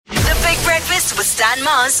Breakfast with Stan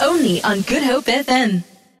Mars. Only on Good Hope FM.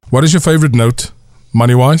 What is your favorite note,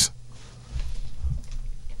 money-wise?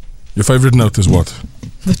 Your favorite note is what?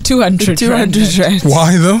 The 200 rand.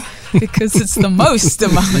 Why though? Because it's the most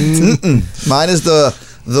amount. Mine is the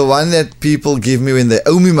one that people give me when they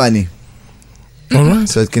owe me money. All right.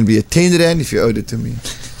 So it can be a 10 rand if you owed it to me.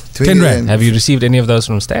 10 rand. Have you received any of those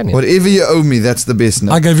from Stan yet? Whatever you owe me, that's the best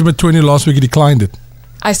note. I gave him a 20 last week. He declined it.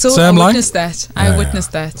 I witnessed that. I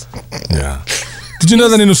witnessed that. Yeah. Did you know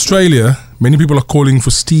that in Australia, many people are calling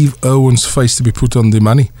for Steve Irwin's face to be put on the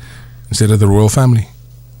money instead of the royal family?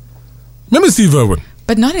 Remember Steve Irwin?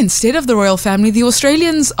 But not instead of the royal family. The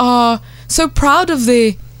Australians are so proud of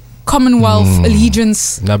their Commonwealth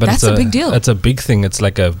allegiance. No, but that's a big deal. It's a big thing. It's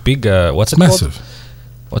like a big, what's it Massive. called?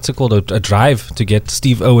 What's it called? A drive to get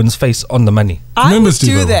Steve Irwin's face on the money. I Remember would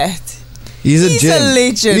Steve do Irwin? that. He's He's gem. a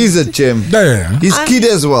legend. He's a gem. Yeah. His kid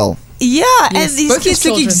as well. Yeah, Yes, and these both his kids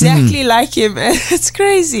look children. exactly like him. It's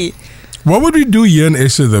crazy. What would we do here in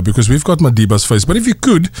SA though? Because we've got Madiba's face. But if you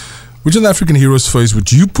could, which of the African heroes' face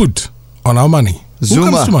would you put on our money? Zuma.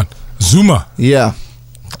 Who comes to mind? Zuma. Yeah.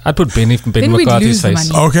 I'd put Ben Then we'd McCarthy's lose the face.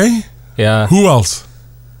 money. Okay. Yeah. Who else?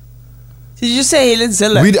 Did you say Helen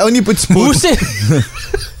Ziller? We'd only put Who sports. said?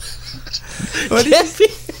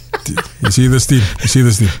 You see this team?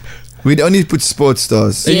 We'd only put sports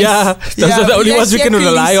stars. Yeah, those are the only ones we can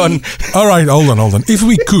rely on. All right, hold on. If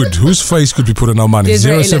we could, whose face could we put on our money?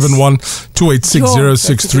 Desiree Ellis.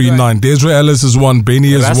 071-286-0639. Desiree Ellis is one.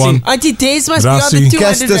 Benny is Rassie. one. Auntie Days must Rassie. be on the 200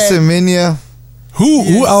 Castor rand. Semenya.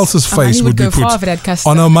 Who else's Our money face would would we go far if put it had Castor.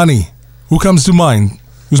 on our money? Who comes to mind?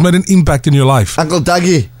 Who's made an impact in your life? Uncle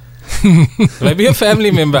Dougie. Maybe a family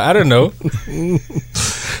member. I don't know.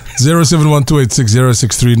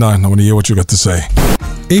 071-286-0639. I want to hear what you got to say.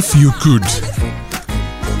 If you could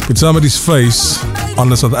put somebody's face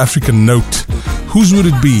on a South African note, whose would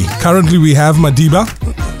it be? Currently we have Madiba.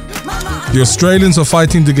 The Australians are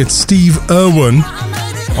fighting to get Steve Irwin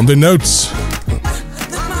on their notes.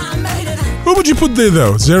 Who would you put there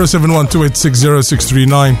though?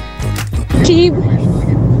 071-286-0639. Team.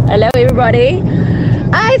 Hello, everybody.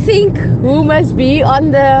 I think who must be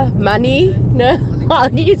on the money? No, how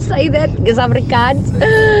do you say that? Because Afrikaans.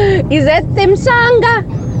 Is that Temsanga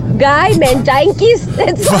guy, man? Jankies.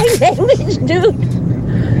 That's my language, dude.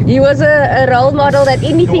 He was a role model that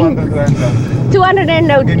anything. 200 and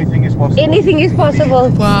note. Anything is possible.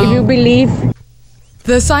 Wow. If you believe.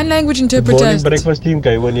 The sign language Morning interpreter. breakfast team,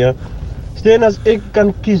 Kaiwan hier. Steen as ek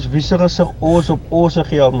kan kies wie se gesig ons op ons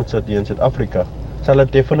geld moet sit in Suid-Afrika, sal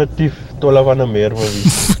dit definitief Tola van der Meer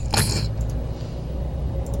wees.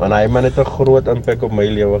 Want hy man het 'n groot impak op my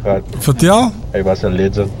lewe gehad. Vertel. Hy was 'n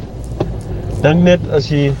legend. Dink net as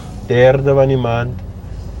jy derde van die maand,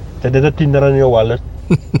 dit het 'n 10 rand in jou wallet.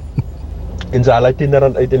 En sy haal 10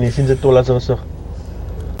 rand uit en jy sien sy Tola se gesig.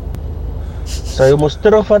 Sy moes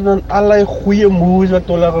terugvat aan allerlei goeie moves wat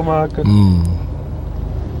Tola gemaak het.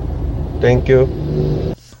 Thank you.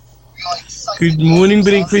 Good morning,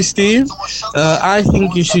 breakfast team. I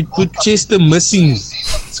think you should put Chester missing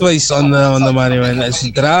twice on the money, man. As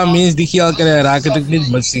you draw means die geld kan hy raak het ook net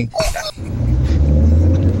missing.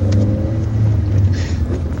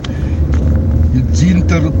 Eugene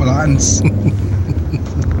Terplans.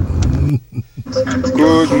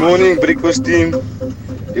 Good morning, breakfast team.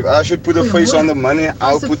 If I should put a face on the money,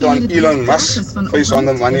 I'll put on Elon Musk's face on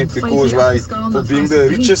the money because why? For being the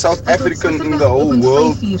richest South African in the whole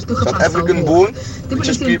world, South African born, the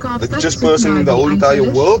richest person in the whole entire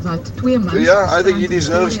world. So yeah, I think he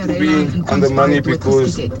deserves to be on the money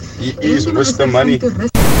because he is Mr. Money.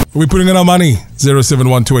 We're putting in our money.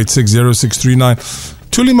 071-286-0639.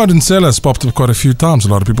 Tuli Madinsela has popped up quite a few times. A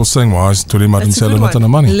lot of people saying, why is Tuli Madinsela not on the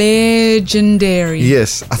money? Legendary.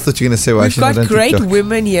 Yes, I thought you were going to say why We've she's not got on great TikTok.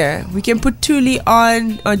 women here. We can put Tuli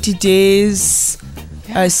on Auntie Days.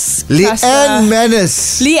 Leanne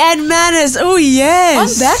Manners. Leanne Manners. Oh, yes. On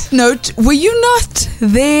that note, were you not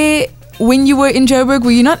there when you were in Joburg?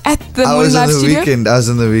 Were you not at the I Moon was on Live the studio? weekend.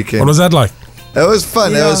 What was that like? It was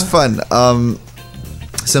fun. Yeah. It was fun.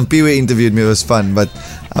 Some people interviewed me. It was fun, but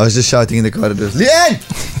I was just shouting in the corridors. Leanne!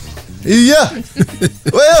 Yeah!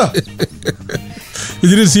 Where? You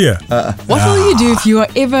didn't see her? What will you do if you are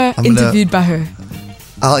ever interviewed by her?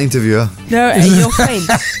 I'll interview her. No, and you'll faint.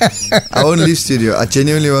 I won't leave studio. I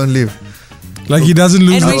genuinely won't leave. Like he doesn't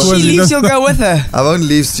lose And when she leaves, you'll go with her. I won't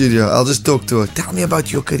leave studio. I'll just talk to her. Tell me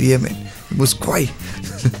about your career, man. It was quiet.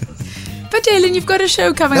 But Helen, you've got a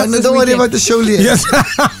show coming up No, this don't worry weekend. about the show, Leanne. Yes.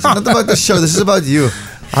 It's not about the show. This is about you.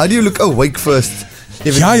 How do you look awake first?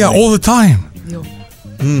 Yeah, all the time.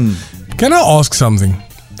 Can I ask something?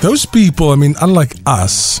 Those people, I mean, unlike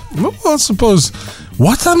us, well, I suppose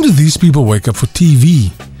What time do these people wake up for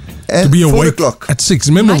TV? To be 4 awake o'clock. at 6.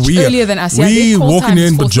 Remember, Much earlier than us. Yeah, we their call walking time here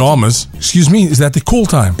is in 4:30. pajamas. Excuse me, is that the call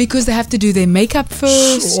time? Because they have to do their makeup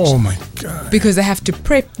first. Oh my God. Because they have to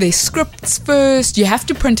prep their scripts first. You have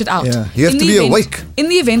to print it out. Yeah, you have In to the be event- awake. In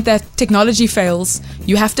the event that technology fails,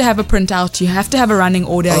 you have to have a printout. You have to have a running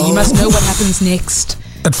order. You must know what happens next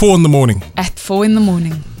At 4 in the morning. at 4 in the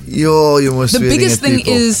morning. Yo, you must The swearing biggest at thing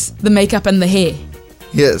people. is the makeup and the hair.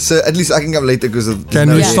 Yeah, so at least I can come later because of Can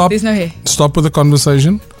no you hair. stop? There's no hair. Stop with the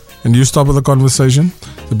conversation. And you stop with the conversation.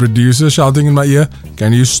 The producer shouting in my ear,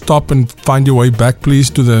 can you stop and find your way back,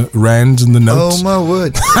 please, to the rands and the notes? Oh my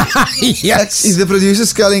word. Yes. Is the producer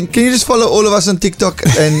sculling? Can you just follow all of us on TikTok?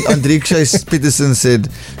 And Andrikshay Peterson said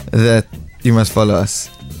that you must follow us.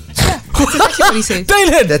 That's exactly what he said.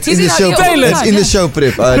 David! That's He's in the in show our- prep. yeah, That's in the yeah. show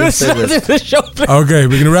prep. I didn't say that. Okay,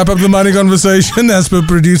 we're going to wrap up the money conversation as per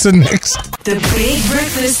producer next. The Big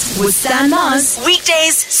Breakfast with Stan Mars.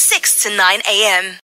 Weekdays 6 to 9 a.m.